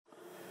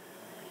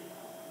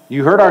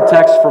You heard our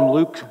text from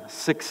Luke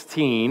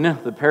 16,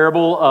 the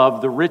parable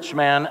of the rich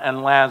man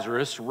and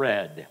Lazarus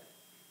read.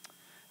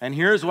 And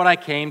here's what I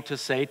came to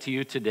say to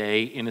you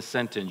today in a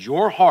sentence.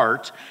 Your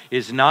heart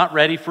is not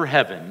ready for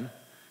heaven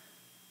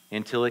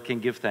until it can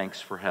give thanks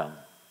for hell.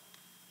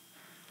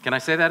 Can I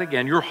say that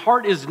again? Your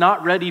heart is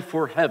not ready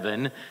for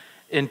heaven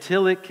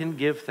until it can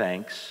give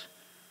thanks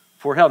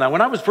for hell. Now, when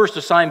I was first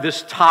assigned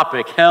this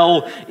topic,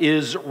 hell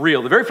is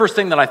real, the very first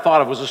thing that I thought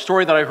of was a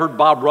story that I heard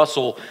Bob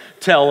Russell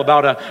tell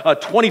about a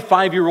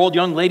 25-year-old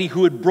young lady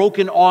who had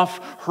broken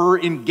off her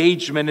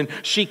engagement, and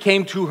she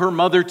came to her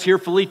mother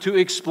tearfully to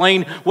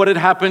explain what had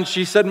happened.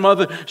 She said,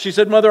 Mother,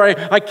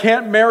 I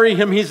can't marry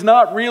him. He's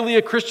not really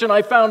a Christian.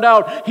 I found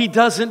out he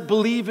doesn't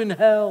believe in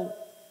hell.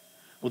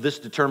 Well, this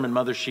determined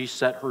mother, she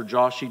set her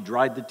jaw. She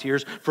dried the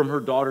tears from her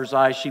daughter's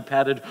eyes. She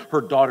patted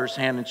her daughter's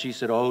hand, and she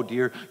said, "Oh,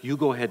 dear, you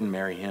go ahead and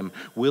marry him.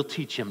 We'll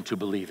teach him to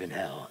believe in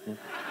hell."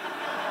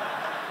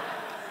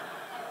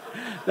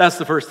 That's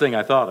the first thing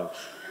I thought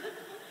of.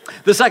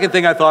 The second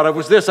thing I thought of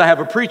was this. I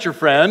have a preacher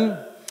friend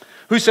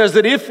who says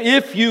that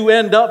if you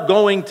end up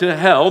going to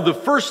hell, the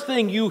first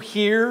thing you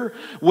hear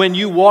when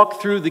you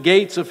walk through the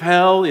gates of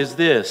hell is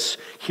this: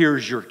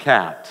 "Here's your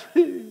cat."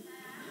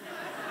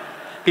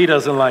 He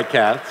doesn't like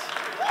cats.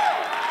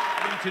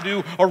 To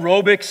do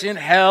aerobics in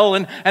hell.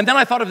 And then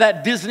I thought of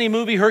that Disney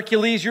movie,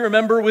 Hercules, you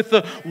remember, with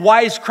the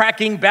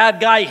wisecracking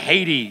bad guy,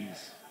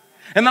 Hades.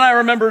 And then I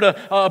remembered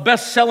a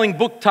best-selling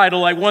book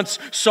title I once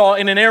saw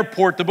in an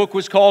airport. The book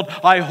was called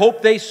 "I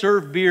Hope They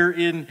Serve Beer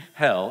in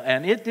Hell."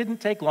 And it didn't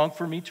take long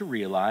for me to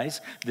realize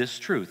this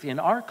truth. In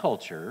our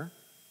culture,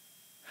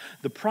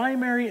 the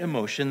primary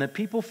emotion that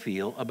people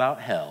feel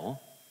about hell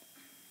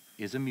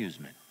is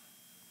amusement.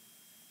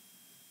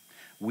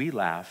 We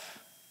laugh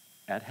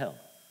at hell.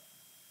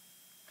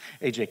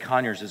 A.J.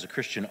 Conyers is a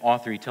Christian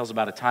author. He tells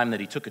about a time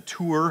that he took a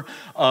tour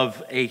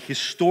of a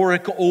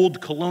historic old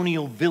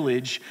colonial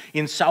village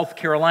in South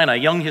Carolina. A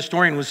young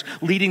historian was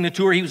leading the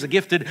tour. He was a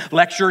gifted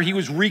lecturer. He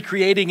was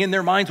recreating in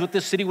their minds what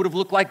this city would have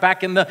looked like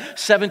back in the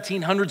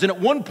 1700s. And at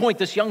one point,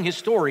 this young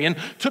historian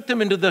took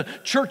them into the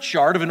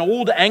churchyard of an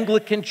old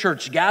Anglican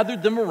church,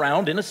 gathered them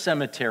around in a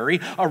cemetery,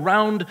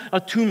 around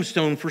a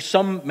tombstone for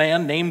some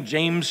man named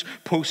James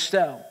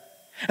Postell.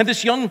 And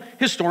this young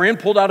historian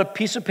pulled out a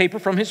piece of paper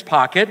from his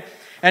pocket,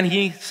 and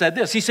he said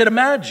this. He said,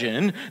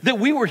 "Imagine that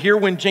we were here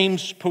when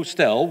James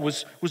Postell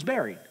was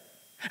buried.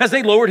 As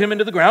they lowered him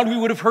into the ground, we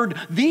would have heard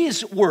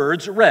these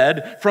words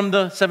read from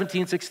the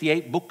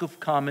 1768 Book of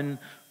Common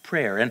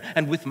Prayer."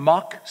 And with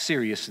mock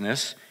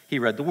seriousness, he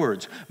read the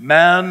words,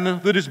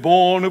 "Man that is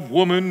born of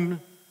woman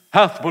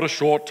hath but a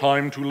short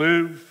time to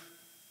live."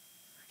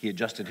 He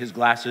adjusted his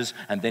glasses,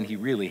 and then he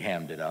really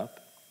hammed it up.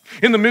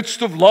 "In the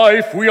midst of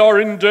life we are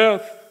in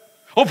death.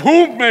 Of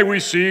whom may we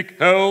seek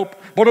help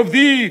but of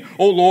thee,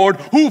 O Lord,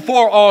 who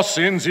for our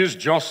sins is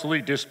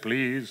justly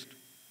displeased?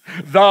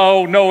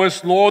 Thou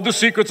knowest, Lord, the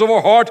secrets of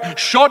our heart.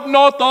 Shut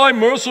not thy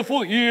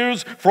merciful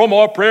ears from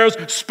our prayers.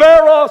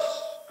 Spare us.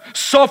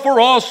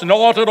 Suffer us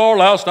not at our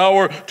last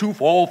hour to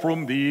fall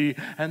from thee."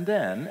 And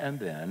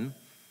then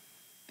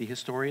the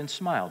historian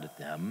smiled at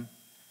them,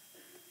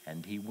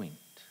 and he winked.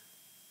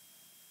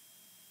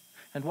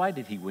 And why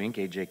did he wink?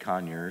 A.J.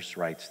 Conyers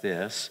writes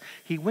this.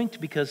 He winked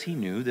because he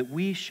knew that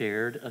we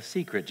shared a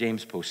secret.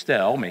 James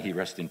Postell, may he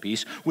rest in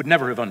peace, would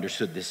never have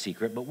understood this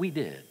secret, but we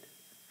did.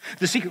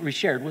 The secret we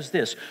shared was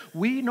this: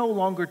 we no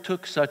longer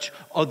took such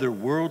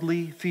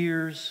otherworldly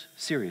fears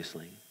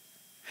seriously.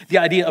 The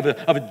idea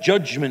of a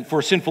judgment for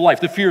a sinful life,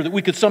 the fear that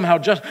we could somehow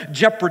just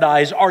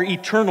jeopardize our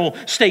eternal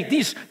state.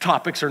 These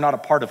topics are not a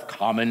part of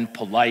common,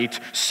 polite,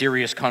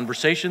 serious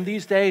conversation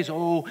these days.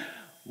 Oh,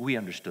 we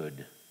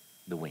understood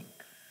the wink.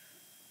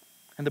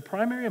 And the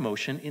primary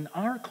emotion in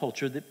our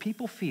culture that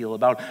people feel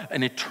about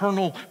an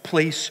eternal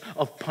place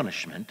of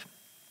punishment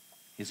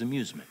is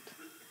amusement.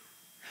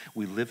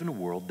 We live in a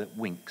world that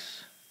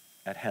winks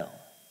at hell.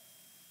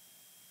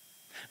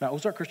 Now,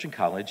 Ozark Christian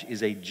College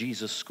is a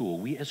Jesus school.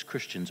 We as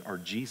Christians are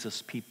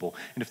Jesus people.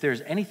 And if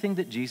there's anything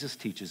that Jesus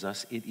teaches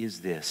us, it is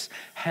this: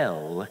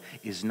 hell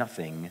is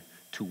nothing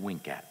to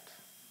wink at.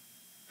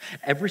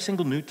 Every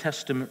single New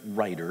Testament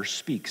writer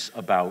speaks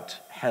about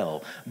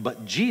hell,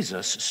 but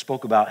Jesus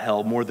spoke about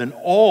hell more than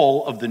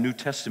all of the New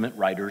Testament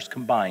writers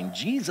combined.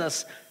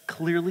 Jesus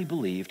clearly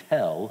believed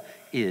hell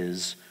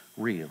is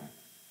real.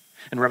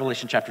 In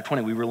Revelation chapter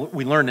 20,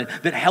 we learn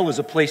that hell is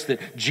a place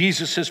that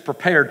Jesus has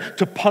prepared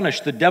to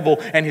punish the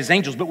devil and his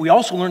angels, but we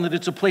also learn that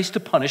it's a place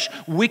to punish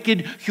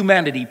wicked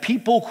humanity,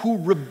 people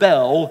who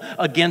rebel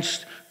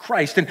against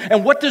Christ.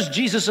 And what does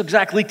Jesus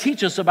exactly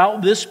teach us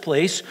about this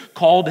place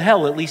called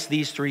hell? At least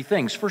these three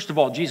things. First of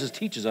all, Jesus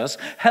teaches us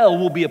hell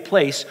will be a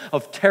place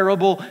of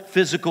terrible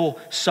physical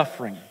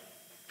suffering.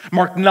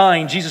 Mark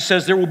 9, Jesus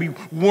says there will be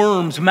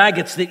worms,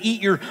 maggots that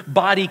eat your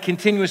body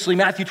continuously.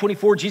 Matthew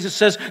 24, Jesus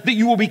says that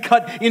you will be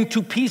cut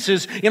into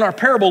pieces. In our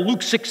parable,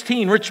 Luke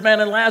 16, rich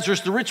man and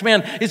Lazarus, the rich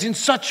man is in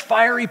such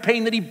fiery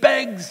pain that he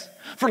begs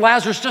for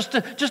Lazarus just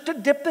to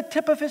dip the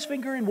tip of his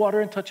finger in water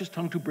and touch his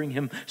tongue to bring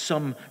him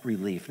some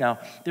relief. Now,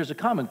 there's a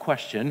common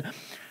question.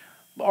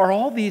 Are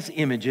all these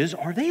images,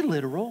 are they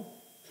literal?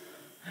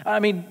 I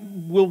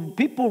mean, will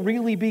people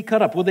really be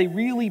cut up? Will they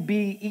really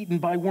be eaten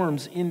by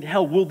worms in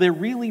hell? Will there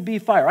really be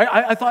fire?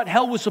 I thought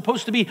hell was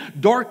supposed to be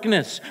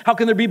darkness. How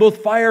can there be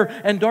both fire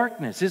and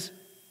darkness?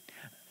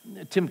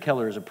 Tim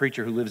Keller is a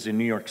preacher who lives in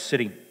New York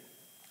City.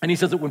 And he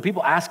says that when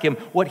people ask him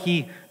what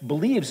he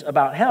believes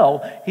about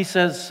hell, he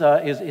says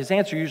his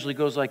answer usually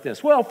goes like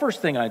this. Well,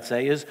 first thing I'd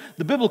say is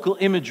the biblical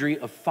imagery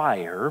of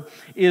fire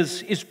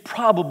is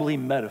probably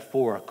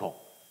metaphorical.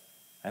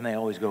 And they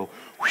always go,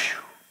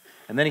 whew.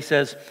 And then he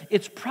says,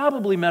 it's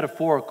probably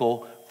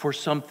metaphorical for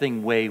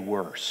something way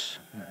worse.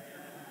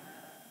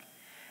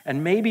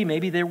 And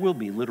maybe there will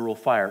be literal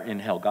fire in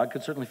hell. God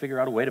could certainly figure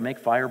out a way to make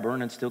fire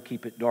burn and still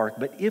keep it dark.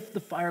 But if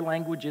the fire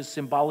language is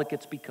symbolic,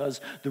 it's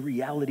because the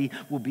reality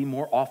will be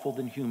more awful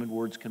than human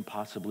words can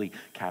possibly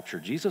capture.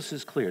 Jesus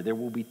is clear. There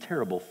will be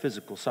terrible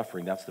physical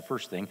suffering. That's the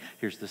first thing.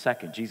 Here's the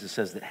second. Jesus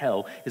says that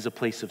hell is a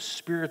place of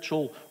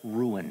spiritual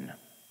ruin.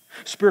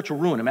 Spiritual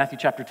ruin. In Matthew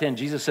chapter 10,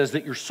 Jesus says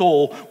that your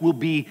soul will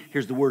be,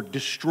 here's the word,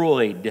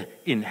 destroyed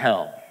in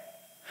hell.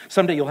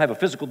 Someday you'll have a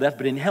physical death,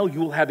 but in hell you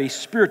will have a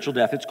spiritual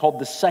death. It's called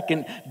the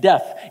second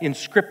death in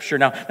Scripture.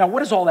 Now what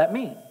does all that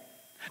mean?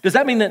 Does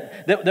that mean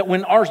that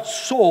when our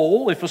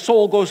soul, if a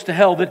soul goes to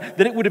hell,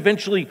 that it would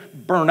eventually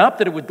burn up,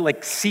 that it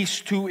would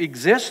cease to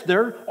exist?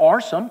 There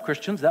are some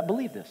Christians that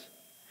believe this.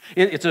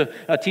 It's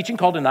a teaching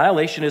called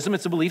annihilationism.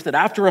 It's a belief that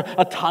after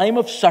a time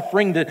of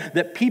suffering,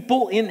 that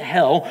people in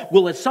hell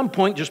will at some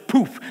point just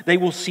poof, they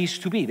will cease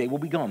to be. They will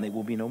be gone. They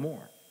will be no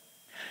more.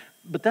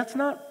 But that's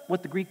not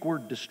what the Greek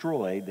word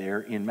destroy there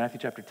in Matthew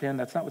chapter 10,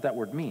 that's not what that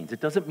word means. It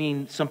doesn't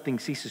mean something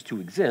ceases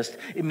to exist.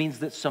 It means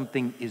that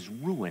something is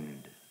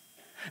ruined,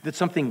 that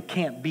something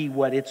can't be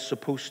what it's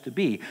supposed to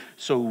be.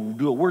 So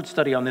do a word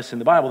study on this in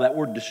the Bible. That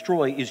word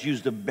destroy is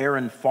used of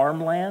barren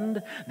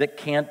farmland that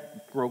can't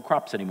grow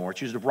crops anymore.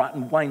 It's used of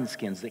rotten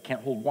wineskins that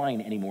can't hold wine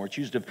anymore. It's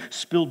used of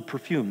spilled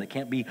perfume that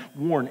can't be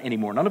worn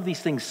anymore. None of these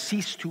things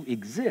cease to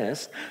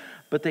exist,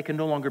 but they can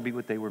no longer be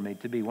what they were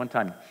made to be. One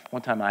time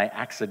I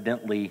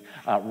accidentally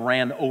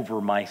ran over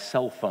my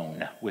cell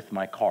phone with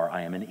my car.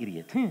 I am an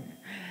idiot.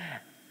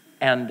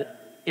 And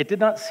it did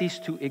not cease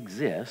to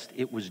exist.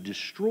 It was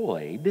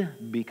destroyed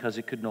because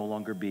it could no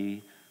longer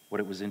be what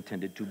it was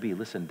intended to be.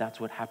 Listen, that's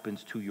what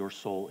happens to your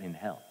soul in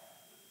hell.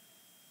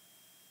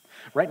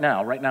 Right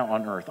now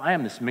on earth, I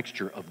am this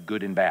mixture of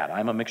good and bad.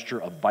 I'm a mixture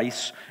of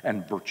vice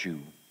and virtue.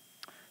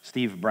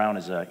 Steve Brown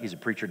he's a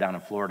preacher down in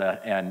Florida,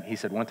 and he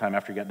said one time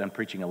after he got done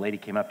preaching, a lady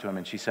came up to him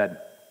and she said,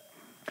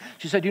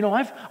 you know,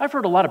 I've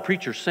heard a lot of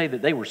preachers say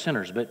that they were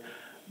sinners, but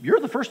you're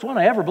the first one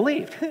I ever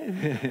believed.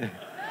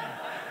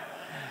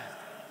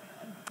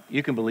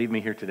 You can believe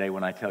me here today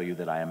when I tell you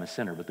that I am a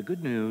sinner, but the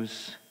good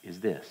news is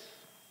this,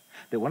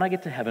 that when I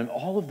get to heaven,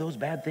 all of those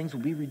bad things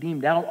will be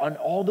redeemed out, and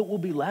all that will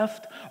be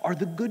left are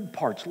the good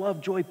parts: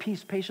 love, joy,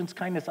 peace, patience,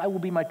 kindness. I will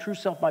be my true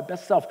self, my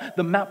best self,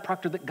 the Matt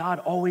Proctor that God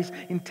always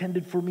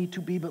intended for me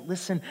to be. But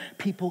listen,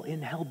 people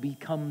in hell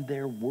become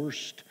their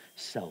worst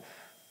self.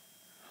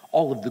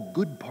 All of the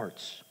good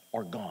parts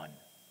are gone.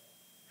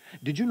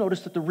 Did you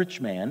notice that the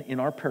rich man in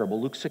our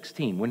parable, Luke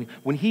 16,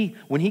 when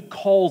he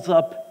calls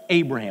up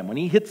Abraham, when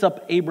he hits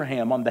up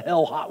Abraham on the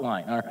hell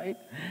hotline, all right?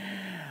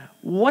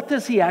 What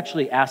does he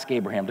actually ask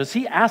Abraham? Does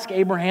he ask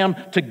Abraham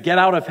to get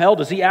out of hell?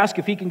 Does he ask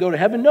if he can go to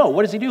heaven? No.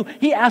 What does he do?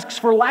 He asks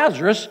for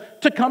Lazarus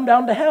to come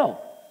down to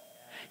hell.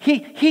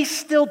 He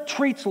still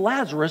treats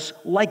Lazarus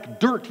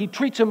like dirt. He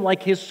treats him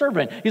like his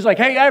servant. He's like,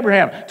 hey,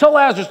 Abraham, tell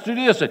Lazarus to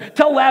do this, and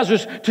tell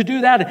Lazarus to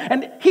do that.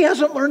 And he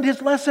hasn't learned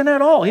his lesson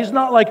at all. He's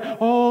not like,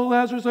 oh,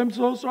 Lazarus, I'm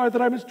so sorry that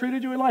I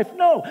mistreated you in life.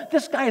 No,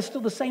 this guy is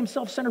still the same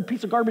self-centered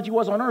piece of garbage he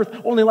was on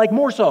earth, only like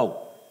more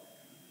so.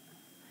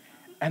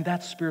 And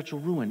that's spiritual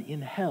ruin.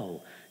 In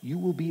hell, you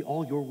will be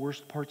all your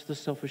worst parts, the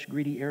selfish,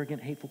 greedy,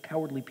 arrogant, hateful,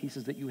 cowardly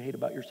pieces that you hate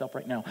about yourself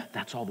right now.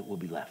 That's all that will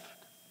be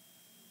left.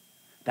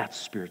 That's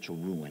spiritual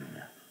ruin.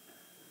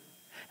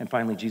 And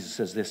finally, Jesus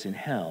says this in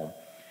hell.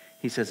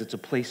 He says it's a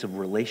place of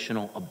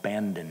relational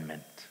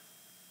abandonment.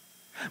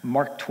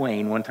 Mark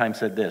Twain one time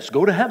said this: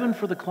 go to heaven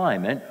for the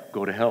climate,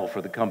 go to hell for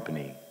the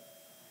company.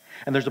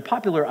 And there's a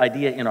popular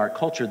idea in our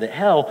culture that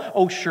hell,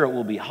 oh, sure, it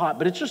will be hot,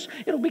 but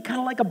it'll be kind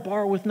of like a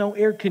bar with no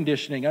air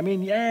conditioning. I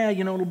mean, yeah,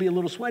 it'll be a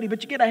little sweaty,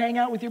 but you get to hang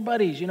out with your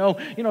buddies,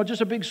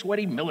 just a big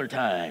sweaty Miller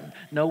time.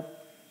 Nope.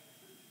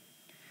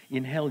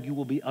 In hell, you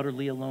will be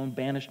utterly alone,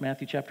 banished,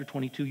 Matthew chapter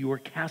 22. You are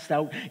cast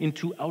out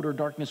into outer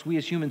darkness. We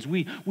as humans,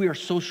 we are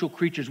social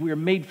creatures. We are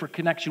made for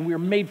connection. We are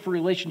made for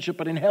relationship,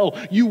 but in hell,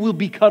 you will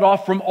be cut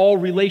off from all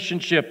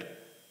relationship.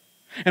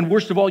 And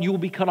worst of all, you will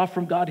be cut off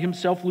from God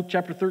himself. Luke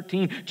chapter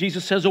 13,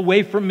 Jesus says,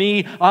 away from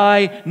me,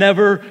 I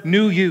never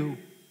knew you.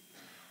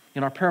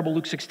 In our parable,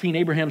 Luke 16,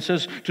 Abraham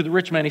says to the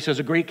rich man, he says,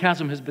 a great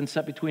chasm has been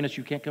set between us.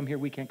 You can't come here,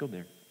 we can't go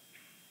there.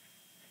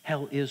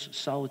 Hell is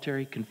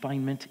solitary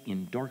confinement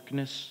in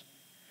darkness.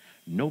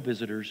 No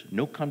visitors,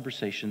 no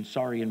conversation.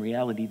 Sorry, in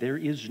reality, there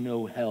is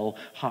no hell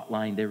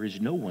hotline. There is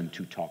no one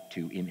to talk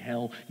to. In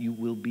hell, you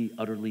will be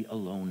utterly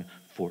alone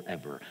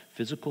forever.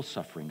 Physical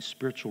suffering,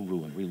 spiritual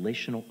ruin,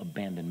 relational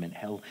abandonment.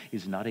 Hell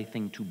is not a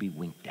thing to be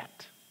winked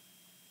at.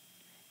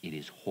 It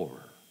is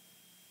horror.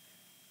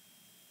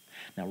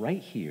 Now,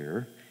 right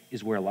here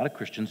is where a lot of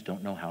Christians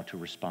don't know how to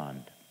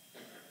respond.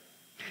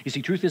 You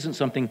see, truth isn't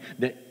something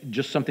that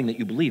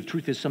you believe.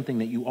 Truth is something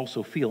that you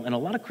also feel. And a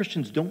lot of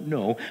Christians don't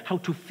know how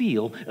to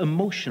feel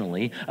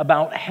emotionally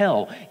about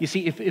hell. You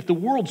see, if the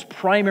world's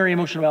primary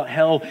emotion about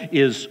hell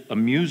is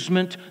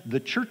amusement, the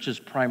church's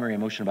primary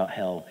emotion about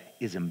hell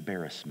is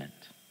embarrassment.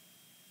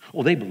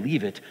 Well, they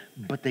believe it,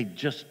 but they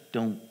just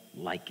don't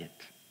like it.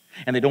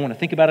 And they don't want to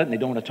think about it, and they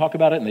don't want to talk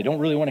about it, and they don't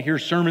really want to hear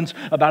sermons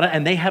about it,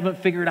 and they haven't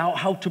figured out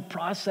how to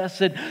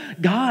process it.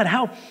 God,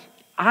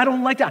 I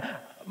don't like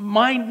that.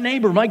 My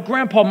neighbor, my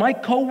grandpa, my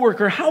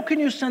coworker, how can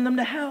you send them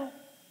to hell?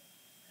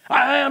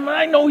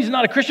 I know he's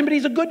not a Christian, but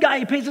he's a good guy.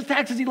 He pays his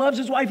taxes. He loves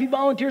his wife. He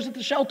volunteers at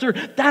the shelter.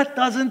 That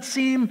doesn't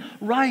seem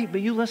right.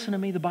 But you listen to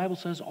me. The Bible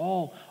says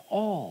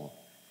all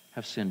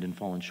have sinned and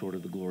fallen short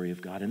of the glory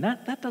of God. And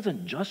that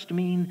doesn't just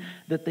mean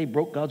that they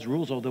broke God's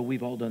rules, although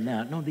we've all done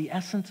that. No, the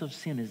essence of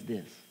sin is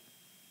this.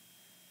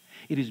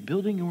 It is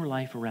building your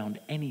life around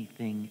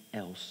anything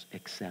else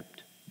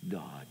except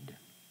God.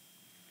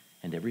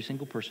 And every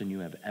single person you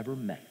have ever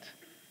met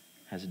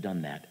has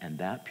done that. And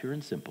that, pure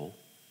and simple,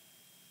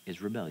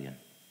 is rebellion.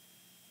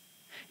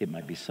 It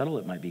might be subtle.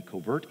 It might be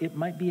covert. It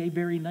might be a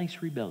very nice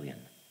rebellion.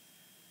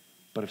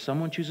 But if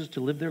someone chooses to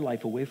live their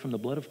life away from the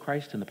blood of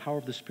Christ and the power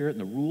of the Spirit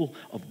and the rule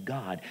of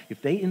God,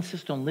 if they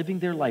insist on living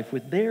their life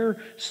with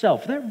their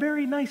self, their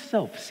very nice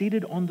self,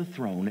 seated on the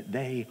throne,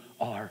 they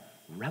are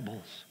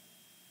rebels.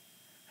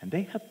 And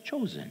they have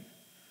chosen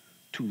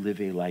to live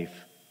a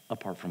life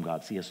apart from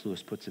God. C.S.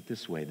 Lewis puts it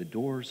this way: the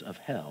doors of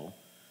hell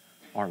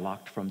are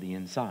locked from the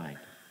inside.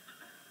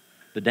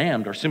 The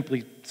damned are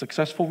simply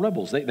successful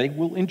rebels. They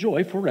will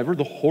enjoy forever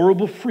the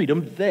horrible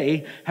freedom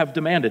they have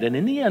demanded. And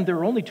in the end, there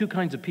are only two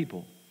kinds of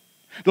people.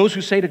 Those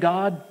who say to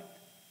God,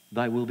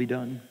 "Thy will be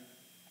done,"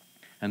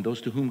 and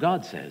those to whom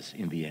God says,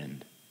 in the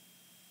end,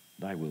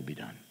 "Thy will be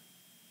done."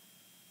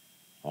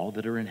 All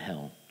that are in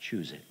hell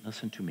choose it.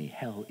 Listen to me.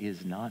 Hell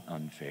is not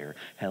unfair.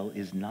 Hell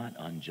is not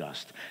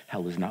unjust.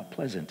 Hell is not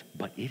pleasant,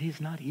 but it is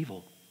not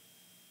evil.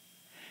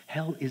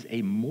 Hell is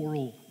a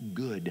moral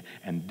good,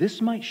 and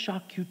this might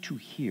shock you to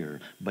hear,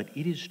 but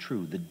it is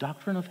true. The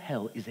doctrine of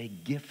hell is a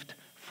gift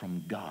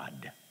from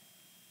God.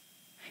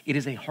 It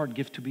is a hard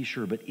gift, to be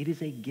sure, but it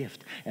is a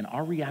gift, and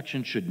our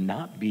reaction should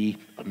not be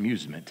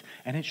amusement,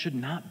 and it should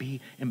not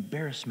be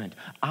embarrassment.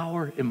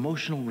 Our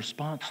emotional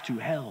response to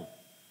hell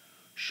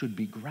should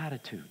be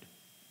gratitude.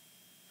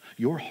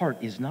 Your heart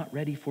is not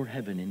ready for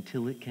heaven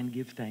until it can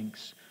give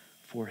thanks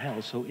for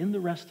hell. So in the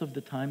rest of the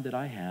time that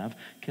I have,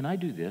 can I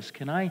do this?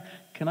 Can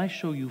I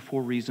show you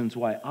 4 reasons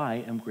why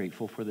I am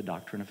grateful for the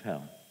doctrine of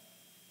hell?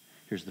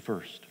 Here's the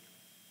first.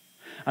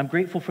 I'm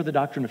grateful for the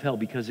doctrine of hell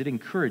because it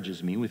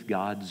encourages me with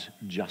God's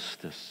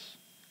justice.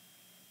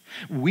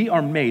 We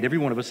are made, every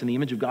one of us, in the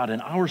image of God,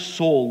 and our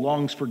soul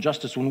longs for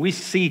justice. When we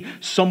see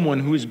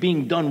someone who is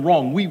being done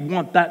wrong, we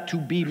want that to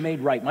be made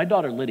right. My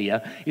daughter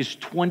Lydia is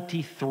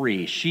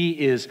 23. She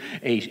is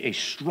a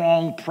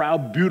strong,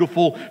 proud,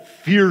 beautiful,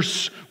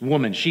 fierce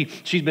woman.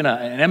 She's been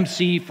an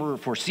MC for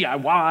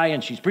CIY,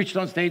 and she's preached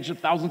on stage to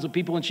thousands of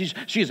people, and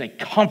she is a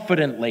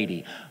confident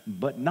lady,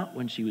 but not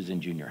when she was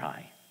in junior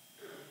high.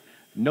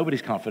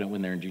 Nobody's confident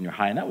when they're in junior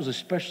high, and that was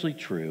especially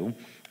true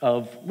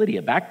of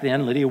Lydia. Back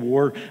then, Lydia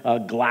wore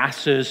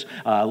glasses.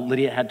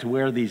 Lydia had to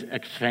wear these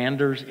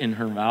expanders in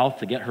her mouth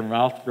to get her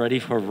mouth ready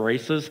for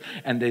races,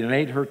 and they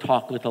made her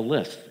talk with a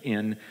lisp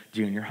in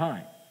junior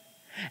high.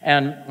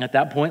 And at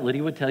that point,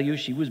 Lydia would tell you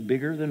she was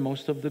bigger than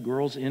most of the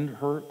girls in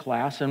her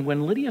class. And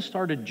when Lydia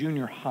started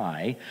junior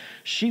high,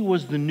 she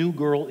was the new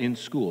girl in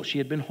school. She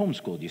had been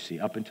homeschooled, you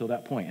see, up until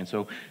that point. And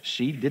so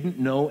she didn't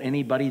know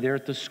anybody there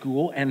at the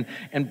school. And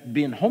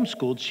being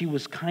homeschooled, she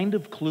was kind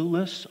of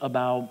clueless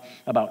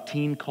about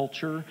teen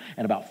culture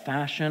and about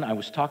fashion. I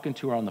was talking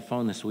to her on the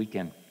phone this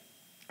weekend,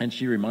 and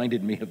she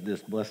reminded me of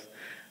this,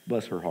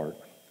 bless her heart.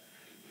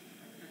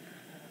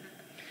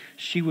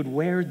 She would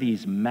wear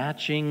these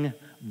matching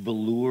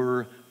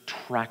velour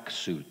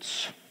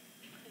tracksuits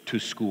to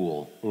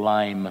school,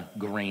 lime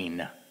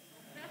green.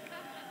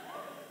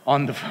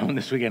 On the phone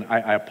this weekend,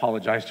 I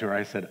apologized to her.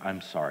 I said, "I'm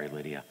sorry,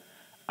 Lydia.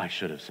 I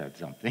should have said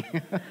something."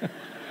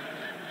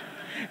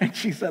 And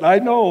she said, "I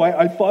know,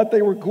 I thought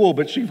they were cool,"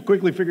 but she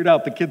quickly figured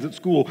out the kids at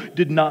school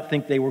did not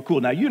think they were cool.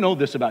 Now, you know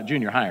this about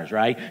junior hires,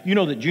 right? You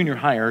know that junior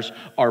hires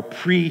are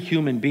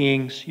pre-human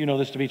beings. You know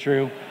this to be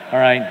true, all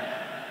right?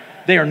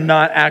 They are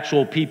not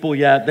actual people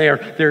yet.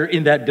 They're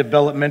in that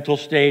developmental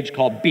stage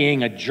called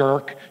being a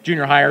jerk.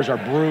 Junior hires are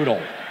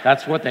brutal.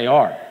 That's what they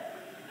are.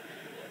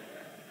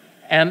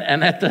 And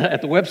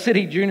at the Webb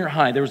City Junior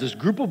High, there was this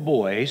group of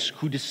boys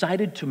who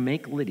decided to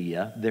make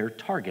Lydia their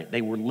target.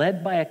 They were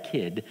led by a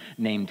kid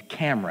named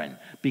Cameron,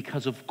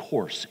 because of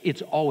course,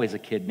 it's always a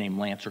kid named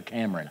Lance or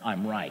Cameron.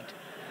 I'm right.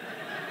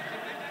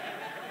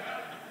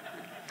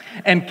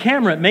 And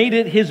Cameron made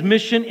it his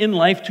mission in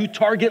life to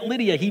target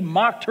Lydia. He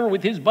mocked her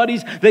with his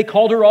buddies. They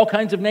called her all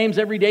kinds of names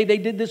every day. They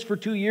did this for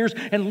 2 years.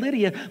 And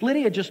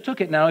Lydia just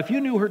took it. Now, if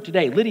you knew her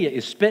today, Lydia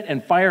is spit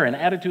and fire and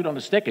attitude on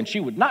a stick, and she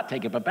would not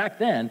take it. But back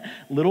then,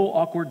 little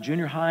awkward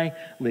junior high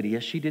Lydia,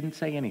 she didn't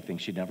say anything.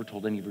 She never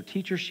told any of her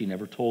teachers. She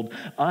never told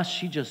us.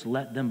 She just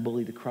let them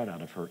bully the crud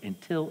out of her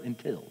until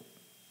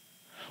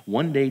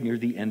one day near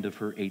the end of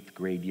her 8th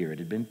grade year. It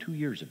had been 2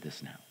 years of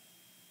this now.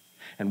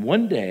 And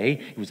one day,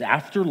 it was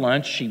after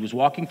lunch, she was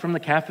walking from the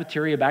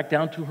cafeteria back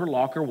down to her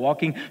locker,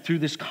 walking through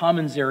this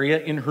commons area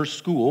in her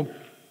school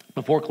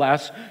before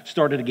class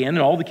started again, and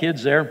all the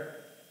kids there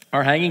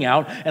are hanging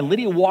out, and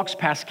Lydia walks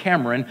past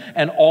Cameron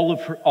and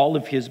all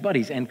of his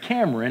buddies, and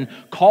Cameron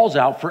calls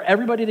out for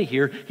everybody to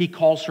hear. He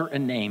calls her a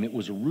name. It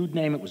was a rude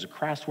name. It was a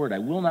crass word. I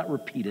will not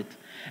repeat it.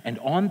 And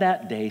on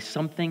that day,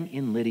 something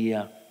in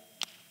Lydia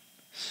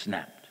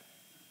snapped.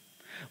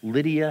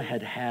 Lydia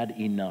had had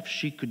enough.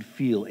 She could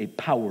feel a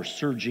power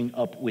surging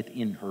up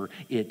within her.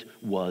 It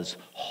was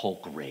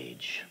Hulk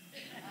rage.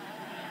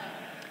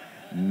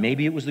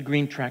 Maybe it was the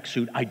green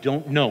tracksuit. I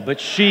don't know. But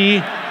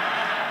she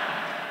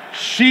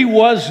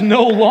was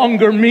no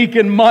longer meek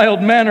and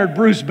mild-mannered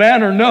Bruce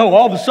Banner. No,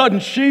 all of a sudden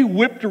she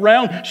whipped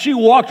around. She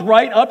walked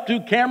right up to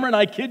Cameron.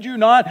 I kid you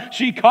not.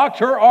 She cocked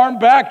her arm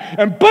back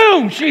and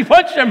boom, she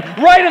punched him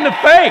right in the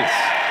face.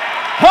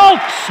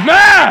 Hulk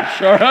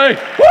smash, all right?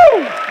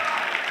 Woo!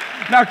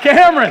 Now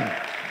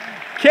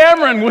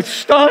Cameron was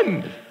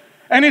stunned,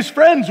 and his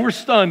friends were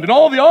stunned, and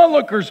all the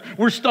onlookers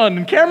were stunned,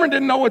 and Cameron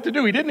didn't know what to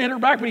do. He didn't hit her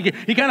back, but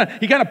he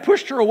kind of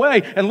pushed her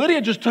away, and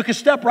Lydia just took a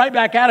step right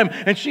back at him,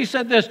 and she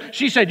said this.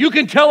 She said, "You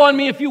can tell on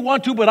me if you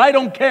want to, but I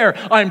don't care.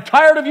 I'm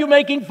tired of you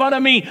making fun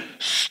of me.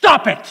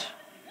 Stop it."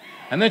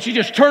 And then she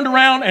just turned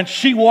around, and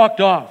she walked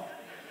off.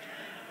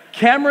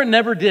 Cameron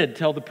never did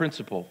tell the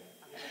principal.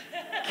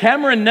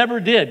 Cameron never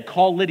did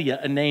call Lydia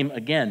a name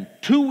again.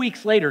 2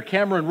 weeks later,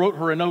 Cameron wrote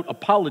her a note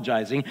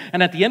apologizing,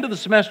 and at the end of the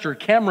semester,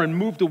 Cameron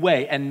moved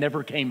away and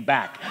never came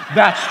back.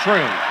 That's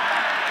true.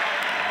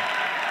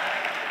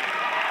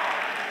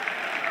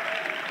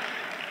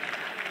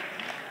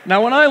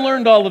 Now, when I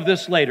learned all of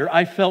this later,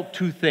 I felt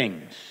two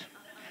things.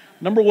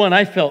 Number one,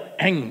 I felt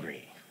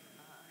angry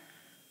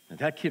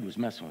that kid was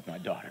messing with my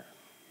daughter.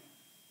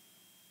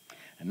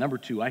 And number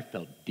two, I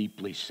felt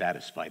deeply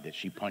satisfied that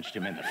she punched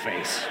him in the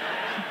face.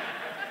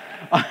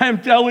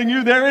 I'm telling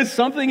you, there is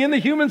something in the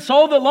human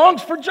soul that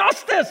longs for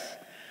justice.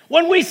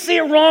 When we see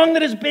a wrong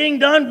that is being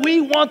done, we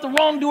want the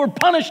wrongdoer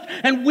punished,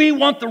 and we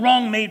want the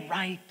wrong made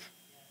right.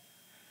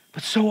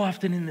 But so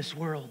often in this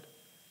world,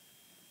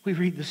 we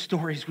read the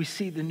stories, we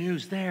see the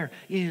news, there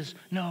is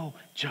no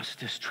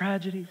justice.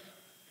 Tragedies.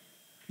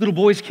 Little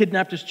boys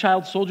kidnapped as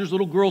child soldiers,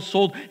 little girls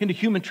sold into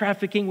human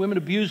trafficking, women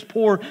abused,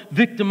 poor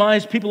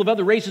victimized, people of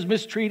other races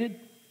mistreated.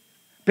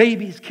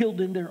 Babies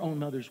killed in their own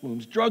mother's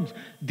wombs, drug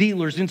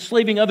dealers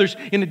enslaving others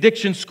in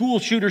addiction, school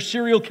shooters,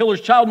 serial killers,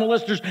 child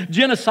molesters,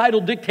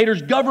 genocidal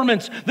dictators,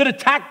 governments that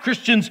attack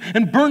Christians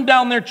and burn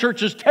down their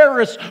churches,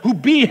 terrorists who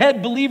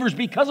behead believers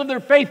because of their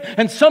faith,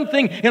 and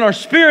something in our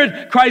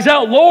spirit cries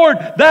out, "Lord,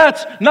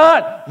 that's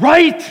not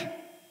right.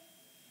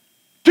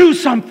 Do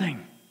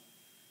something."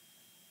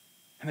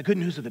 And the good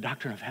news of the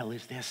doctrine of hell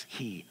is this: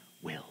 He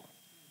will.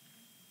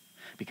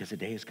 Because a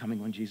day is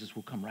coming when Jesus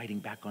will come riding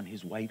back on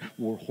his white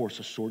war horse,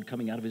 a sword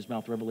coming out of his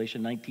mouth,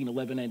 Revelation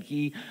 19:11, and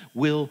he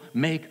will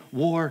make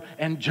war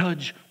and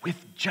judge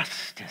with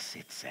justice,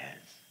 it says.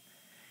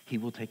 He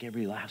will take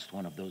every last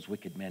one of those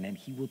wicked men, and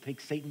he will take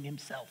Satan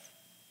himself,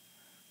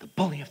 the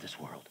bully of this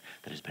world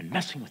that has been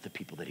messing with the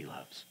people that he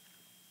loves,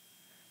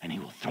 and he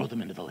will throw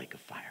them into the lake of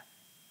fire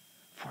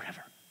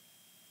forever.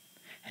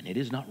 And it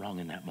is not wrong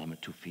in that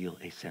moment to feel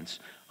a sense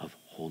of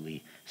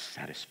holy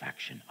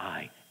satisfaction.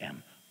 I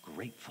am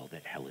grateful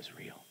that hell is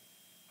real.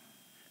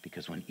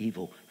 Because when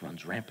evil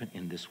runs rampant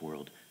in this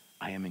world,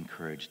 I am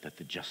encouraged that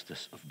the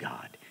justice of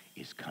God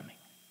is coming.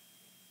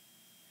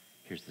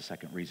 Here's the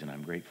second reason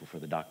I'm grateful for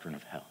the doctrine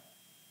of hell.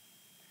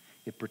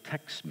 It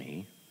protects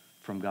me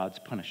from God's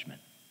punishment.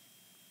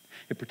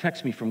 It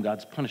protects me from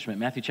God's punishment.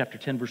 Matthew chapter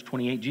 10, verse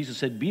 28, Jesus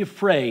said, "Be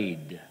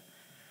afraid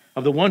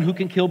of the one who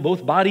can kill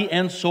both body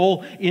and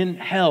soul in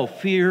hell."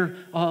 Fear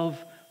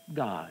of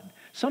God.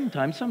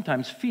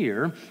 Sometimes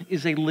fear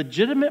is a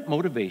legitimate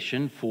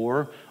motivation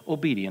for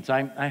obedience.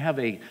 I have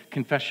a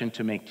confession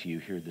to make to you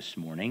here this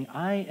morning.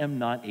 I am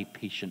not a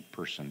patient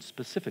person.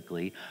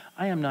 Specifically,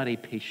 I am not a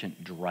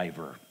patient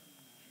driver.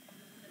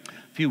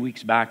 A few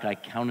weeks back, I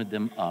counted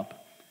them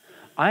up.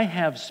 I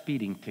have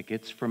speeding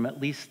tickets from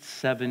at least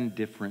 7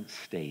 different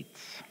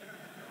states.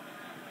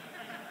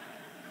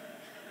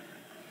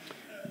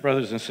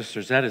 Brothers and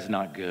sisters, that is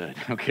not good,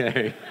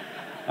 okay?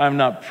 I'm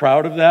not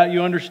proud of that,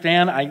 you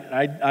understand?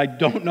 I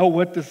don't know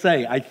what to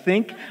say. I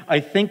think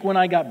when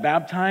I got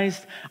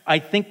baptized, I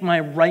think my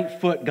right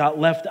foot got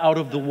left out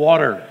of the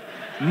water.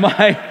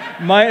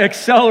 My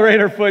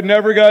accelerator foot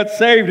never got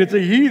saved. It's a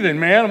heathen,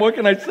 man. What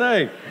can I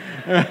say?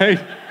 All right?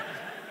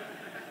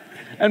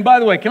 And by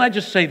the way, can I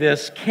just say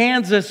this?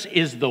 Kansas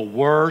is the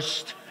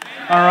worst,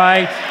 all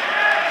right?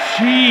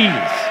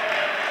 Jeez.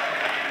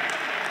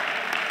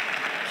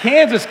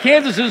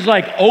 Kansas is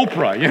like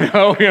Oprah,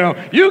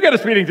 you get a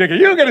speeding ticket,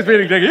 you get a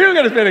speeding ticket, you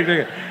get a speeding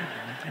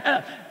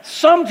ticket.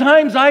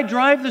 Sometimes I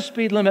drive the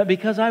speed limit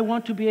because I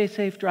want to be a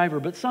safe driver,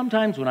 but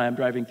sometimes when I am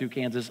driving through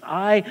Kansas,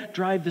 I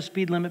drive the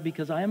speed limit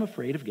because I am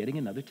afraid of getting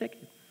another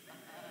ticket.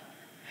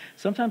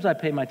 Sometimes I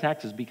pay my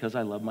taxes because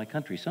I love my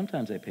country.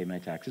 Sometimes I pay my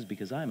taxes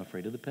because I am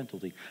afraid of the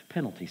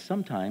penalty.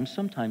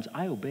 Sometimes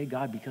I obey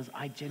God because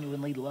I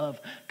genuinely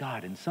love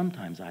God, and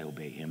sometimes I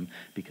obey him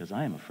because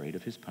I am afraid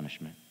of his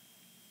punishment.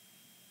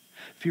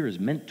 Fear is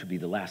meant to be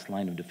the last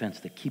line of defense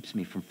that keeps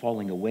me from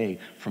falling away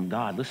from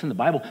God. Listen, the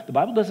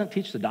Bible doesn't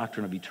teach the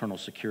doctrine of eternal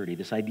security,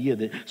 this idea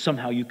that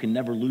somehow you can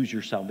never lose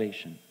your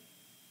salvation.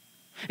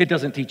 It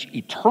doesn't teach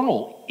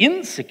eternal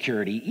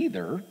insecurity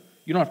either.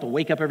 You don't have to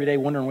wake up every day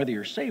wondering whether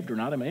you're saved or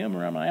not. Am I in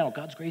or am I out?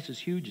 God's grace is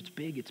huge. It's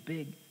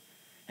big.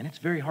 And it's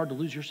very hard to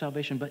lose your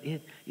salvation, but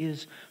it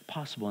is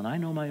possible. And I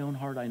know my own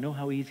heart. I know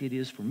how easy it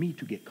is for me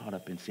to get caught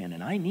up in sin.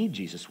 And I need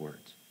Jesus'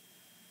 words.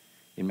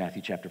 In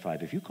Matthew chapter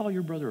 5, if you call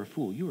your brother a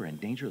fool, you are in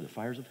danger of the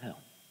fires of hell.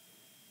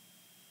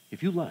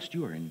 If you lust,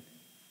 you are in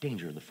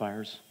danger of the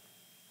fires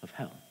of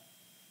hell.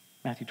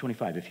 Matthew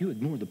 25, if you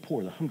ignore the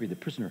poor, the hungry, the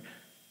prisoner,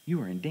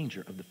 you are in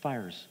danger of the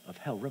fires of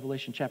hell.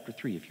 Revelation chapter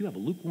 3, if you have a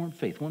lukewarm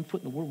faith, 1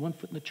 foot in the world, 1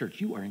 foot in the church,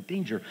 you are in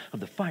danger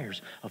of the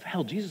fires of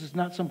hell. Jesus is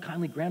not some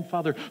kindly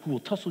grandfather who will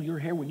tussle your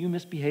hair when you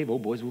misbehave. Oh,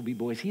 boys will be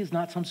boys. He is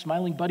not some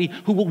smiling buddy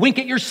who will wink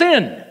at your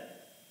sin.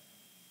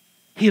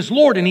 He is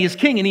Lord and he is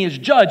King and he is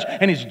Judge,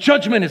 and his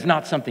judgment is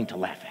not something to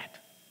laugh at.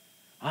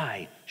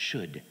 I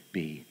should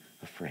be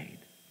afraid.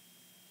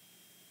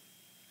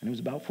 And it was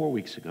about 4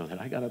 weeks ago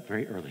that I got up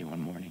very early one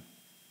morning.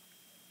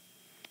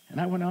 And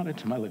I went out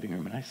into my living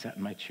room and I sat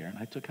in my chair and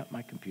I took out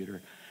my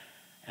computer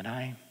and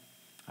I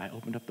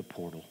opened up the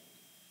portal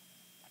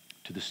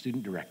to the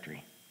student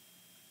directory.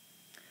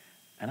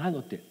 And I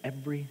looked at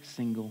every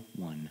single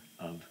one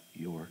of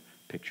your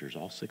pictures,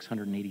 all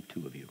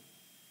 682 of you.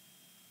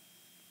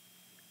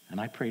 And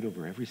I prayed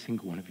over every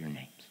single one of your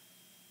names.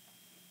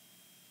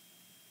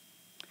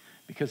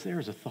 Because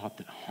there is a thought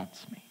that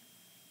haunts me.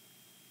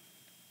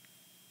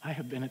 I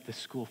have been at this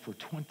school for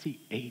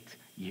 28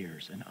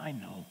 years, and I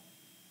know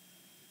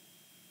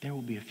there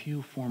will be a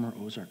few former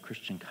Ozark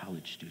Christian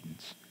College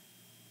students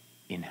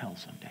in hell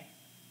someday.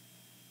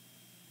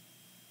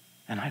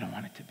 And I don't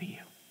want it to be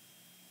you.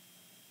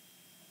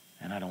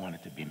 And I don't want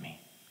it to be me.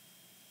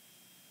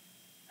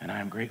 And I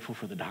am grateful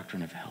for the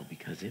doctrine of hell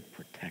because it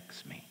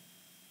protects me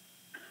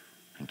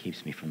and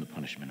keeps me from the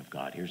punishment of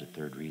God. Here's a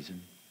third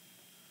reason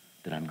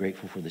that I'm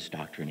grateful for this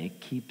doctrine. It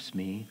keeps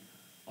me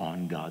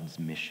on God's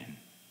mission.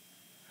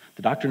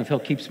 The doctrine of hell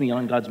keeps me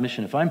on God's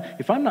mission. If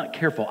I'm not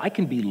careful, I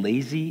can be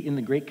lazy in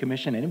the Great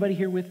Commission. Anybody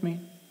here with me?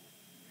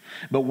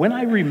 But when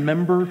I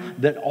remember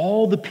that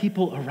all the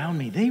people around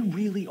me, they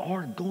really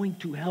are going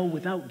to hell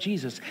without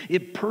Jesus,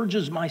 it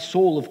purges my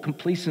soul of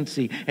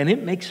complacency, and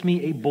it makes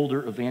me a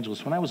bolder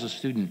evangelist. When I was a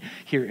student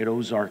here at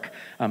Ozark,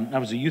 I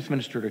was a youth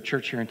minister at a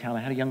church here in town. I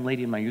had a young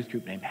lady in my youth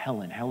group named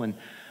Helen. Helen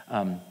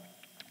one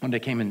day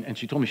came in, and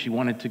she told me she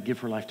wanted to give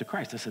her life to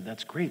Christ. I said,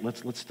 that's great.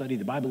 Let's study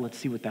the Bible. Let's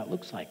see what that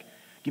looks like.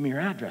 Give me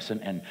your address.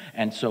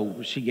 And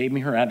so she gave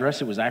me her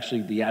address. It was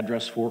actually the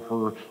address for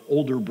her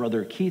older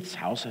brother Keith's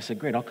house. I said,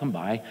 great, I'll come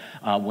by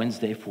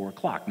Wednesday, 4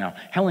 o'clock. Now,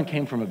 Helen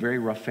came from a very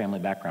rough family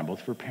background. Both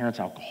of her parents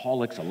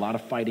alcoholics, a lot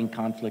of fighting,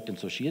 conflict. And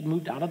so she had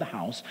moved out of the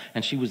house,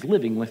 and she was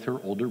living with her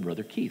older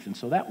brother Keith. And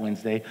so that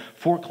Wednesday,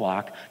 4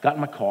 o'clock, got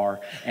in my car,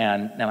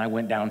 and I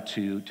went down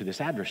to this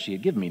address she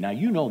had given me. Now,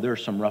 you know there are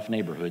some rough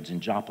neighborhoods in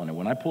Joplin. And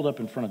when I pulled up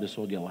in front of this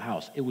old yellow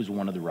house, it was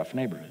one of the rough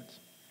neighborhoods.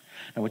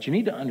 Now, what you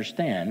need to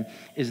understand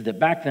is that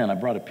back then, I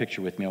brought a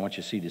picture with me. I want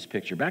you to see this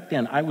picture. Back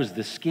then, I was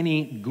the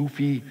skinny,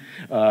 goofy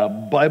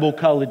Bible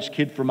college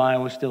kid from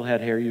Iowa, still had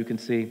hair, you can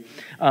see.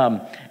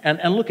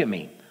 And look at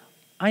me.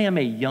 I am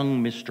a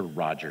young Mr.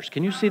 Rogers.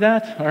 Can you see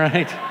that? All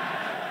right.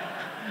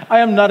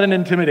 I am not an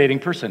intimidating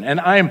person, and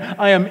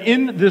I am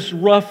in this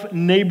rough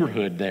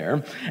neighborhood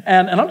there,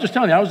 and I'm just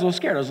telling you, I was a little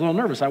scared, I was a little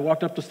nervous. I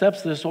walked up the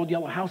steps to this old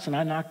yellow house, and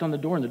I knocked on the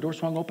door, and the door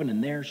swung open,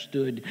 and there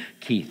stood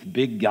Keith,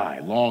 big guy,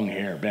 long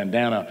hair,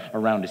 bandana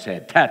around his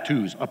head,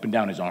 tattoos up and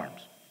down his arms.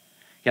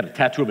 He had a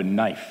tattoo of a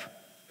knife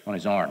on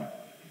his arm.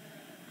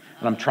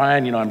 And I'm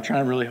trying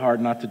really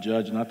hard not to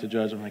judge. I'm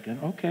like,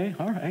 okay,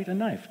 all right, a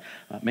knife.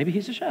 Maybe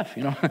he's a chef,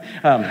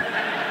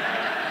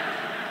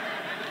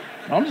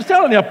 I'm just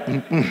telling you,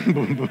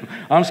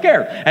 I'm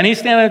scared. And he's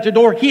standing at the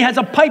door. He has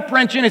a pipe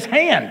wrench in his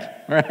hand,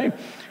 right?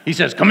 He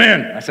says, come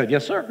in. I said,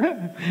 yes, sir.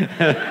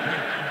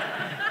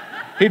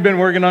 He'd been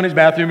working on his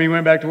bathroom. He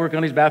went back to work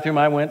on his bathroom.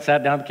 I went,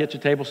 sat down at the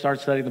kitchen table,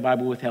 started studying the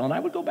Bible with Helen. I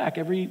would go back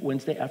every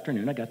Wednesday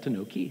afternoon. I got to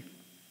know Keith.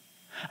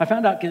 I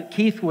found out that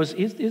Keith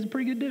he's a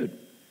pretty good dude.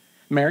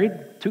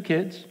 Married, 2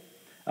 kids.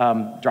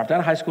 Dropped out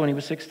of high school when he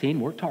was 16,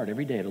 worked hard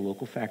every day at a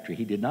local factory.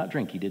 He did not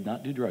drink. He did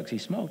not do drugs. He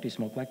smoked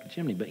like a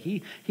chimney, but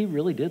he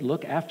really did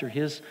look after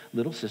his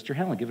little sister,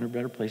 Helen, giving her a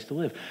better place to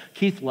live.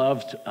 Keith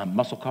loved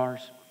muscle cars.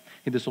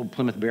 He had this old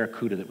Plymouth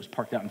Barracuda that was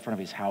parked out in front of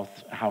his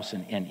house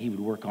and he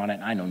would work on it.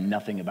 And I know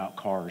nothing about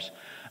cars,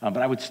 but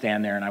I would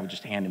stand there and I would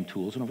just hand him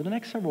tools. And over the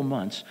next several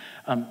months,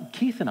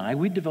 Keith and I,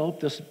 we developed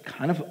this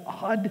kind of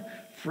odd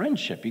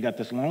friendship. You got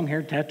this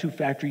long-haired tattoo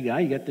factory guy.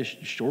 You got this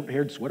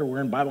short-haired,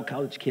 sweater-wearing Bible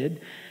college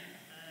kid.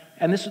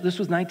 And this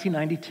was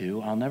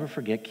 1992. I'll never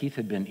forget.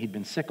 He'd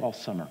been sick all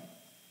summer.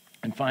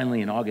 And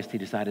finally, in August, he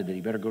decided that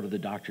he better go to the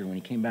doctor. And when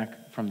he came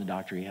back from the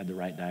doctor, he had the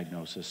right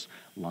diagnosis,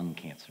 lung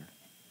cancer.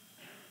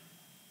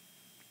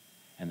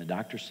 And the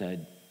doctor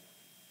said,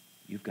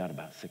 "You've got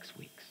about 6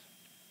 weeks."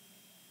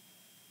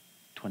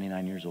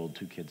 29 years old,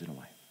 2 kids and a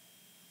wife.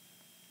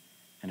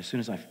 And as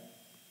soon as I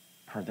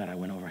heard that, I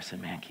went over, I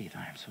said, "Man, Keith,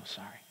 I am so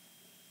sorry.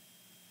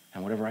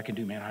 And whatever I can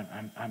do,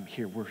 man, I'm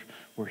here.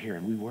 We're here."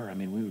 And we were. I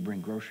mean, we would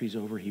bring groceries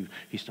over.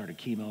 He started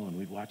chemo, and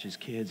we'd watch his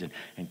kids, and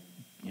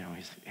you know,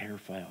 his hair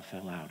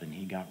fell out, and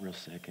he got real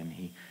sick, and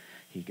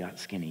he got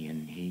skinny,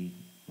 and he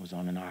was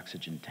on an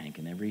oxygen tank.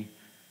 And every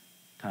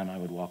time I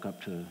would walk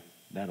up to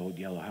that old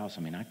yellow house,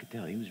 I mean, I could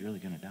tell he was really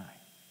going to die.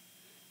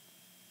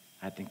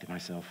 I'd think to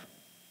myself,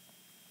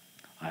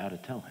 I ought to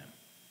tell him.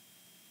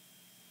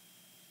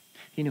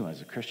 He knew I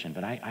was a Christian,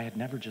 but I had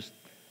never just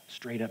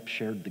straight up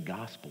shared the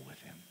gospel with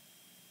him.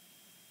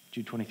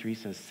 Jude 23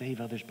 says,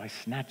 "Save others by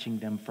snatching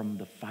them from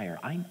the fire."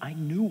 I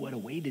knew what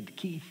awaited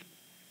Keith.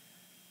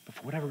 But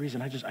for whatever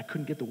reason, I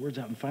couldn't get the words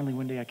out. And finally,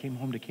 one day I came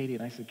home to Katie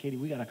and I said, "Katie,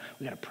 we gotta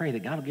pray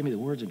that God will give me the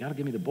words and God will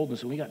give me the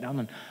boldness." And we got down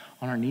on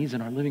our knees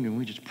in our living room.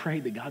 We just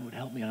prayed that God would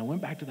help me. And I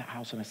went back to the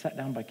house and I sat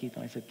down by Keith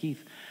and I said,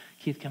 Keith,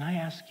 can I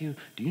ask you,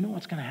 do you know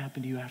what's going to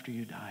happen to you after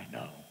you die?"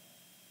 "No."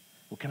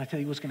 "Well, can I tell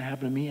you what's going to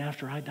happen to me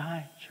after I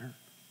die?" "Sure."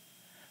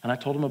 And I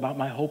told him about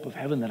my hope of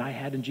heaven that I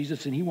had in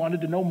Jesus, and he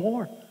wanted to know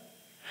more.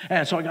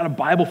 And so I got a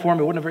Bible for him.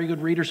 I wasn't a very good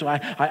reader, so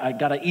I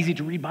got an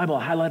easy-to-read Bible.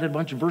 I highlighted a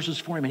bunch of verses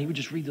for him, and he would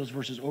just read those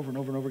verses over and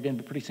over and over again.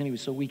 But pretty soon he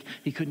was so weak,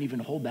 he couldn't even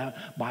hold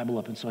that Bible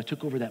up. And so I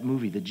took over that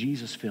movie, the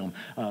Jesus film,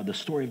 the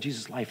story of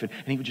Jesus' life, and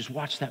he would just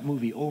watch that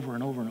movie over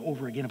and over and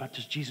over again about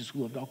just Jesus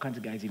who loved all kinds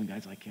of guys, even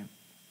guys like him.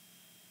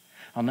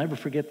 I'll never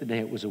forget the day.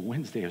 It was a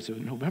Wednesday. It was a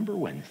November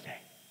Wednesday.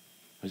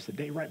 It was the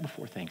day right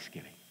before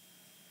Thanksgiving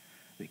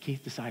that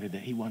Keith decided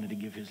that he wanted to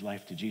give his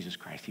life to Jesus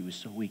Christ. He was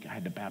so weak, I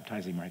had to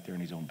baptize him right there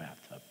in his own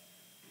bathtub.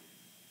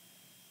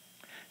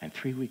 And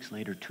 3 weeks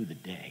later to the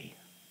day,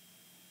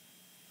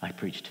 I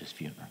preached his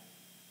funeral.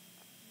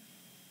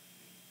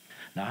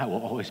 Now, I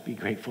will always be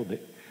grateful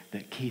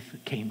that Keith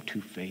came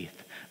to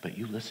faith, but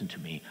you listen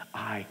to me,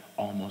 I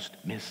almost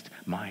missed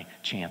my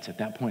chance. At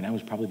that point, I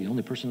was probably the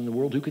only person in the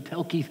world who could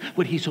tell Keith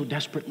what he so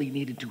desperately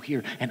needed to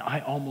hear, and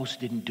I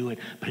almost didn't do it,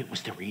 but it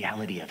was the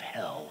reality of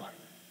hell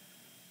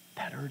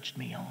that urged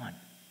me on.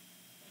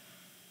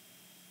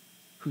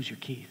 Who's your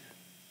Keith?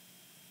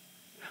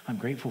 I'm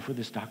grateful for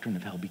this doctrine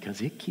of hell because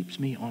it keeps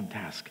me on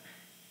task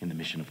in the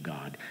mission of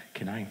God.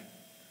 Can I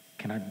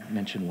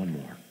mention one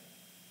more?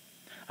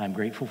 I'm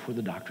grateful for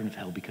the doctrine of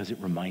hell because it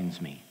reminds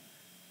me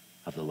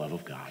of the love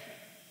of God.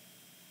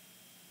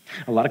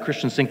 A lot of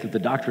Christians think that the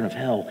doctrine of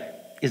hell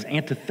is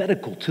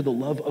antithetical to the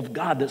love of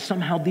God, that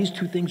somehow these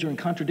two things are in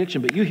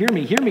contradiction. But you hear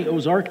me,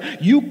 Ozark.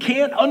 You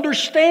can't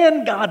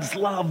understand God's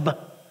love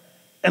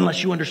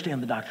unless you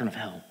understand the doctrine of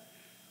hell.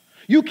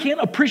 You can't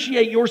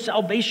appreciate your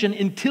salvation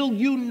until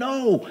you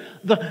know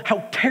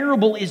how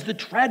terrible is the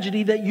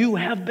tragedy that you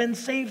have been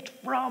saved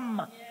from.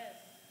 Yes.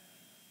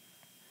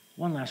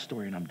 One last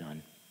story and I'm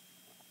done.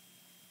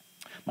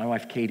 My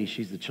wife, Katie,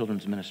 she's the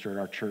children's minister at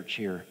our church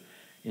here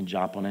in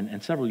Joplin.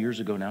 And several years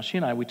ago now, she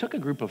and I, we took a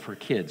group of her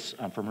kids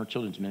from her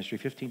children's ministry,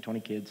 15, 20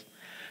 kids,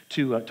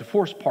 to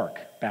Forest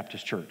Park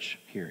Baptist Church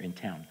here in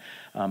town.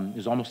 It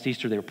was almost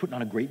Easter. They were putting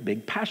on a great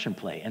big passion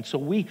play. And so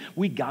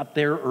we got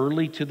there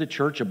early to the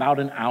church, about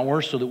an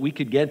hour, so that we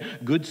could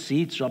get good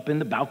seats up in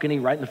the balcony,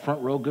 right in the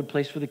front row, good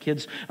place for the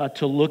kids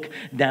to look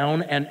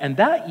down. And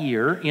that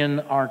year in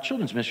our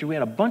children's ministry, we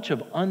had a bunch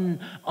of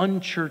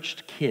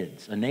unchurched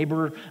kids. A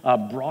neighbor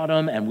brought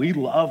them, and we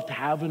loved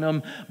having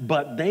them,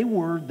 but they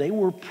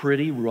were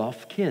pretty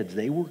rough kids.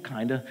 They were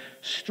kind of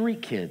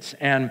street kids.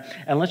 And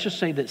let's just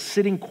say that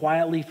sitting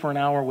quietly for an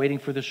hour waiting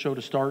for the show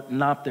to start,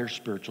 not their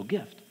spiritual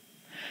gift.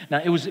 Now,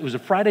 it was a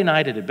Friday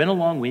night. It had been a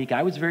long week.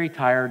 I was very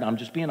tired. I'm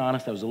just being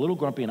honest. I was a little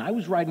grumpy, and I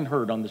was riding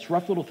herd on this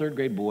rough little third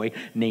grade boy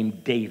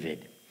named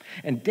David.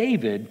 And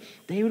David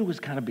was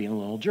kind of being a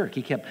little jerk.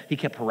 He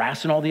kept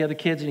harassing all the other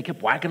kids, and he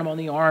kept whacking them on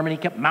the arm, and he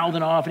kept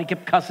mouthing off, and he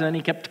kept cussing, and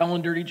he kept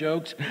telling dirty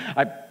jokes.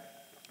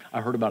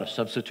 I heard about a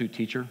substitute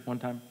teacher one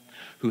time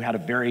who had a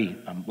very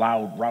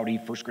loud, rowdy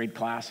first grade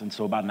class. And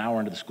so about an hour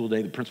into the school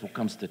day, the principal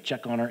comes to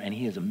check on her, and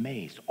he is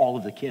amazed. All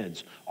of the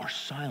kids are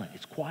silent.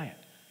 It's quiet.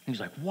 And he's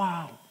like,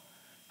 "Wow,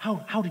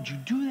 how did you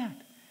do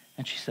that?"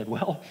 And she said,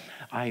 "Well,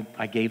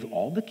 I gave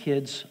all the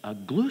kids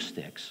glue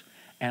sticks,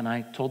 and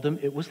I told them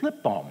it was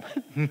lip balm."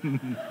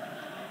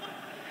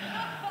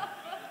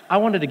 I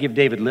wanted to give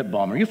David lip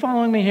balm. Are you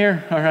following me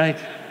here? All right.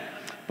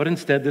 But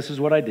instead, this is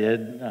what I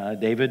did.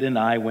 David and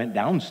I went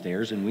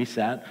downstairs, and we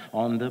sat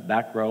on the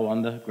back row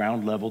on the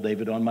ground level,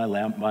 David on my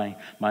lap,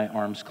 my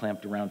arms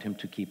clamped around him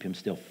to keep him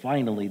still.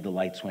 Finally, the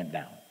lights went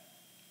down.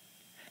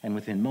 And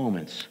within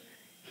moments,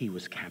 he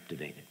was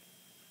captivated.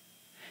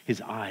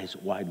 His eyes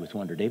wide with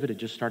wonder. David had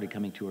just started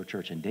coming to our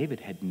church, and David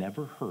had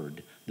never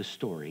heard the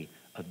story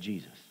of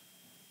Jesus.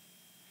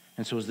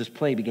 And so as this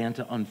play began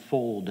to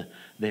unfold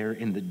there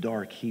in the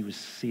dark, he was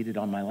seated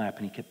on my lap,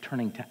 and he kept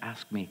turning to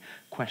ask me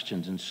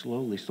questions. And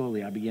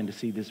slowly, I began to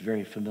see this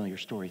very familiar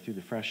story through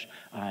the fresh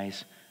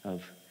eyes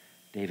of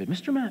David.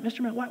 Mr. Matt,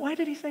 why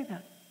did he say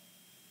that?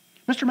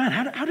 Mr.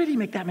 Matt, how did he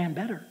make that man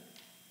better?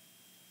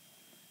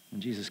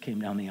 When Jesus came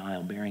down the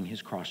aisle bearing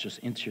his cross just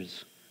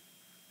inches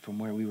from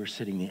where we were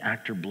sitting, the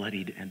actor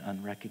bloodied and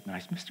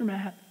unrecognized. Mr.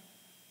 Matt,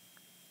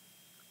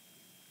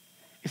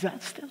 is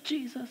that still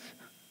Jesus?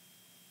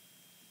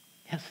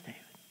 Yes,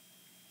 David.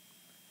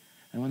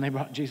 And when they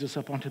brought Jesus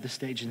up onto the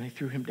stage and they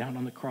threw him down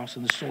on the cross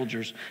and the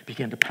soldiers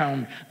began to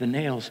pound the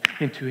nails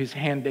into his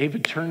hand,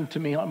 David turned to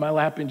me on my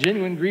lap in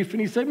genuine grief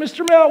and he said,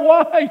 Mr. Matt,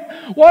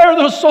 why? Why are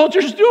those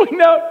soldiers doing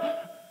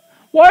that?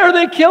 Why are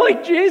they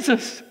killing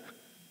Jesus?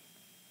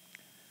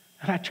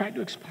 And I tried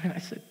to explain. I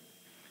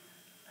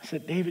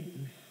said, David,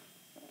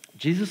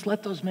 Jesus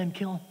let those men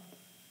kill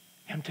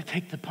him to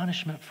take the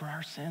punishment for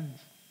our sins.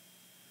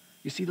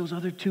 You see, those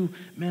other two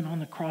men on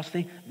the cross,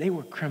 they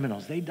were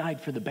criminals. They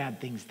died for the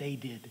bad things they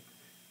did.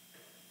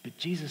 But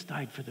Jesus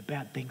died for the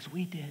bad things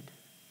we did.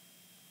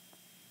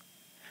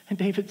 And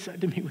David said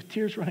to me with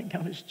tears running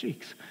down his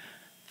cheeks,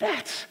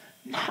 that's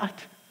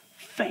not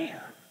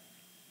fair.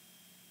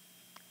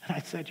 And I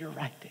said, you're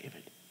right,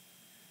 David.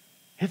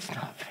 It's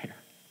not fair.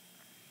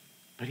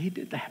 But he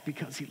did that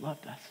because he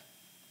loved us.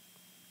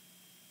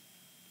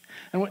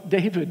 And what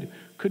David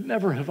could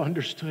never have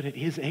understood at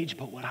his age,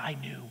 but what I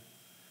knew,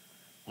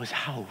 was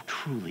how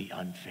truly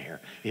unfair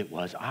it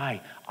was.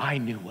 I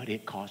knew what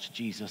it cost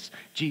Jesus.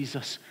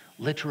 Jesus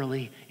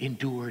literally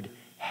endured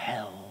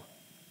hell.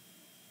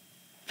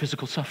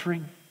 Physical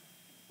suffering,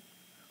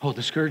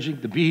 the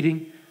scourging, the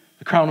beating,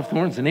 the crown of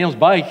thorns, the nails.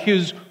 By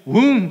his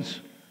wounds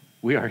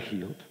we are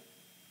healed.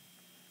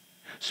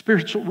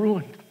 Spiritual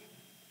ruin.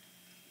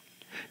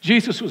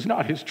 Jesus was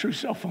not his true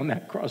self on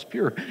that cross,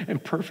 pure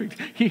and perfect.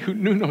 He who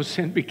knew no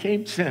sin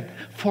became sin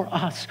for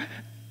us,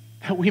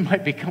 that we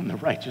might become the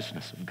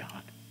righteousness of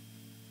God.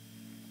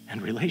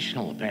 And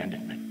relational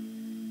abandonment.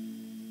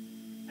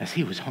 As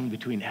he was hung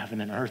between heaven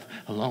and earth,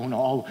 alone,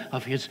 all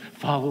of his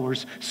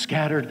followers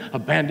scattered,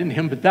 abandoned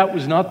him. But that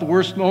was not the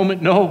worst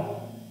moment,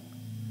 no.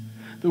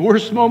 The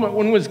worst moment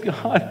when was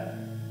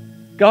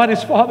God,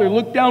 his Father,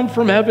 looked down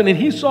from heaven and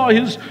he saw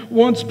his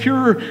once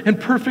pure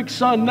and perfect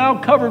Son, now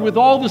covered with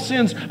all the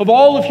sins of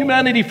all of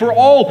humanity for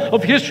all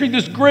of history,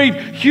 this great,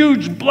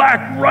 huge,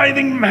 black,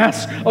 writhing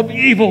mass of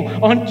evil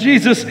on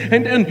Jesus.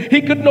 And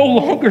he could no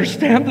longer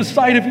stand the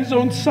sight of his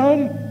own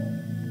Son.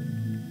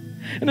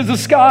 And as the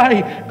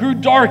sky grew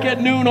dark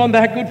at noon on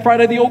that Good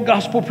Friday, the old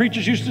gospel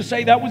preachers used to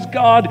say that was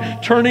God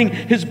turning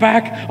his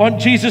back on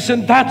Jesus.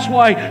 And that's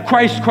why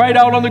Christ cried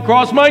out on the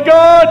cross, my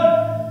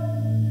God,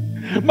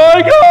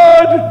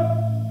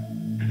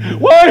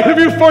 why have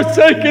you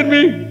forsaken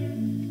me?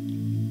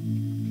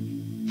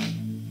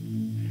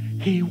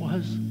 He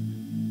was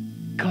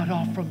cut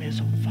off from his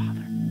own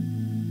Father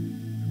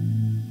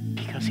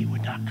because he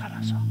would not cut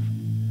us off.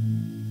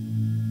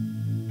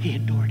 He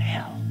endured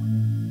hell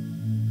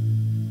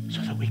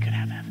so that we could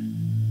have heaven.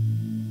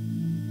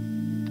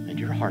 And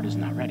your heart is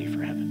not ready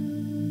for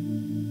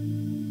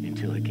heaven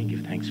until it can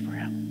give thanks for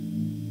hell.